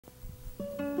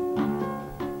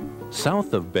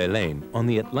South of BELEM, on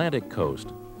the Atlantic coast,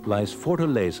 lies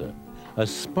Fortaleza, a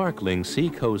sparkling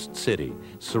seacoast city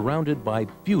surrounded by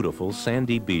beautiful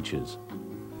sandy beaches.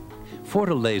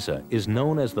 Fortaleza is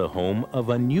known as the home of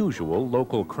unusual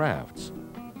local crafts.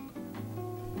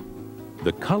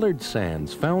 The colored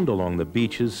sands found along the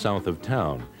beaches south of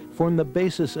town form the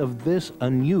basis of this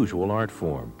unusual art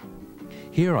form.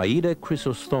 Here, AIDA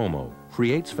CRISOSTEINO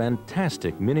creates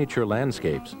fantastic miniature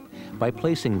landscapes by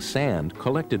placing sand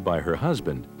collected by her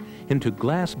husband into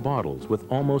glass bottles with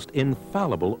almost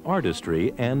infallible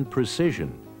artistry and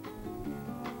precision.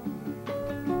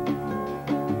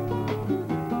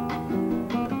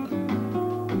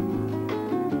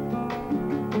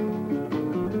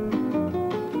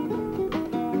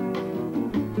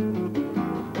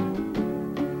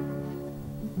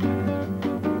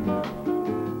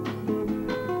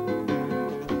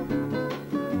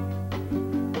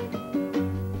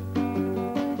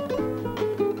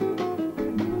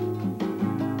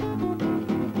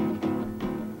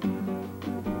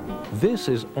 This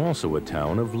is also a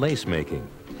town of lace making,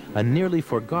 a nearly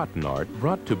forgotten art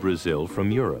brought to Brazil from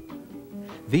Europe.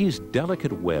 These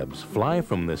delicate webs fly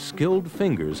from the skilled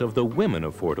fingers of the women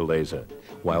of Fortaleza,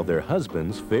 while their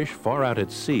husbands fish far out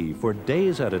at sea for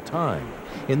days at a time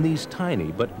in these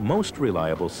tiny but most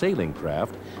reliable sailing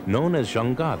craft known as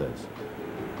Jangadas.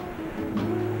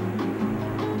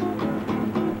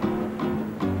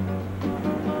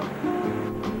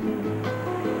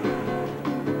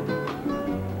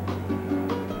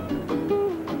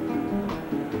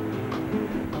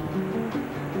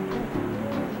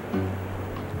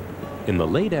 In the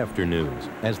late afternoons,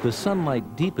 as the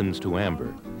sunlight deepens to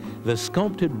amber, the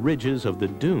sculpted ridges of the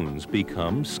dunes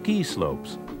become ski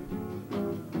slopes.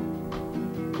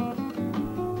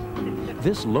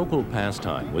 This local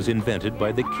pastime was invented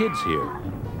by the kids here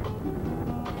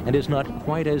and is not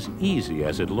quite as easy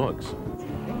as it looks.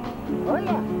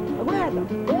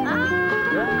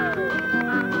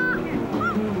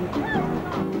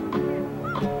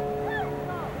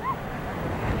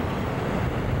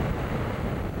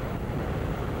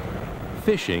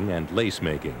 Fishing and lace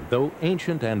making, though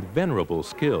ancient and venerable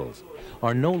skills,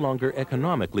 are no longer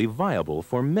economically viable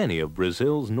for many of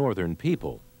Brazil's northern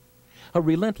people. A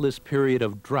relentless period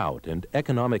of drought and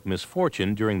economic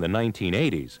misfortune during the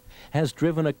 1980s has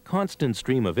driven a constant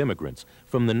stream of immigrants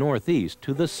from the northeast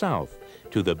to the south,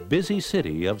 to the busy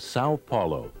city of Sao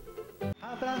Paulo.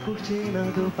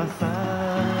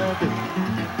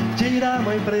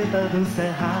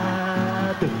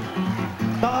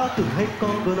 Toca o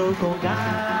recongo no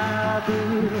congado,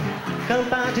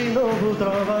 canta de novo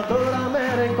trovador, a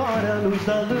merengue, a luz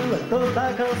da lua, toda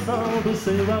a canção do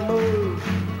seu amor.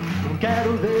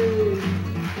 Quero ver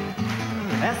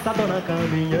essa dona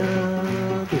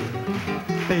caminhando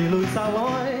pelos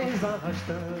salões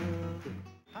arrastando.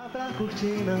 Abra a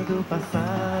cortina do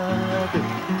passado,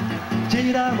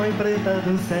 tira a mãe preta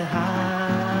do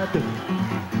cerrado.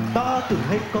 Toca o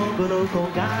recongo no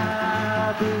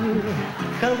congado,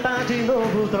 canta de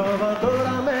novo trovador,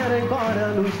 a merengue,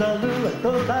 a luz da lua,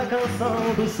 toda a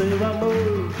canção do seu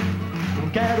amor.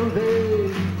 Quero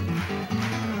ver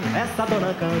essa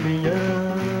dona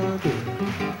caminhando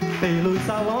pelos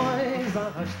salões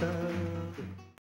arrastando.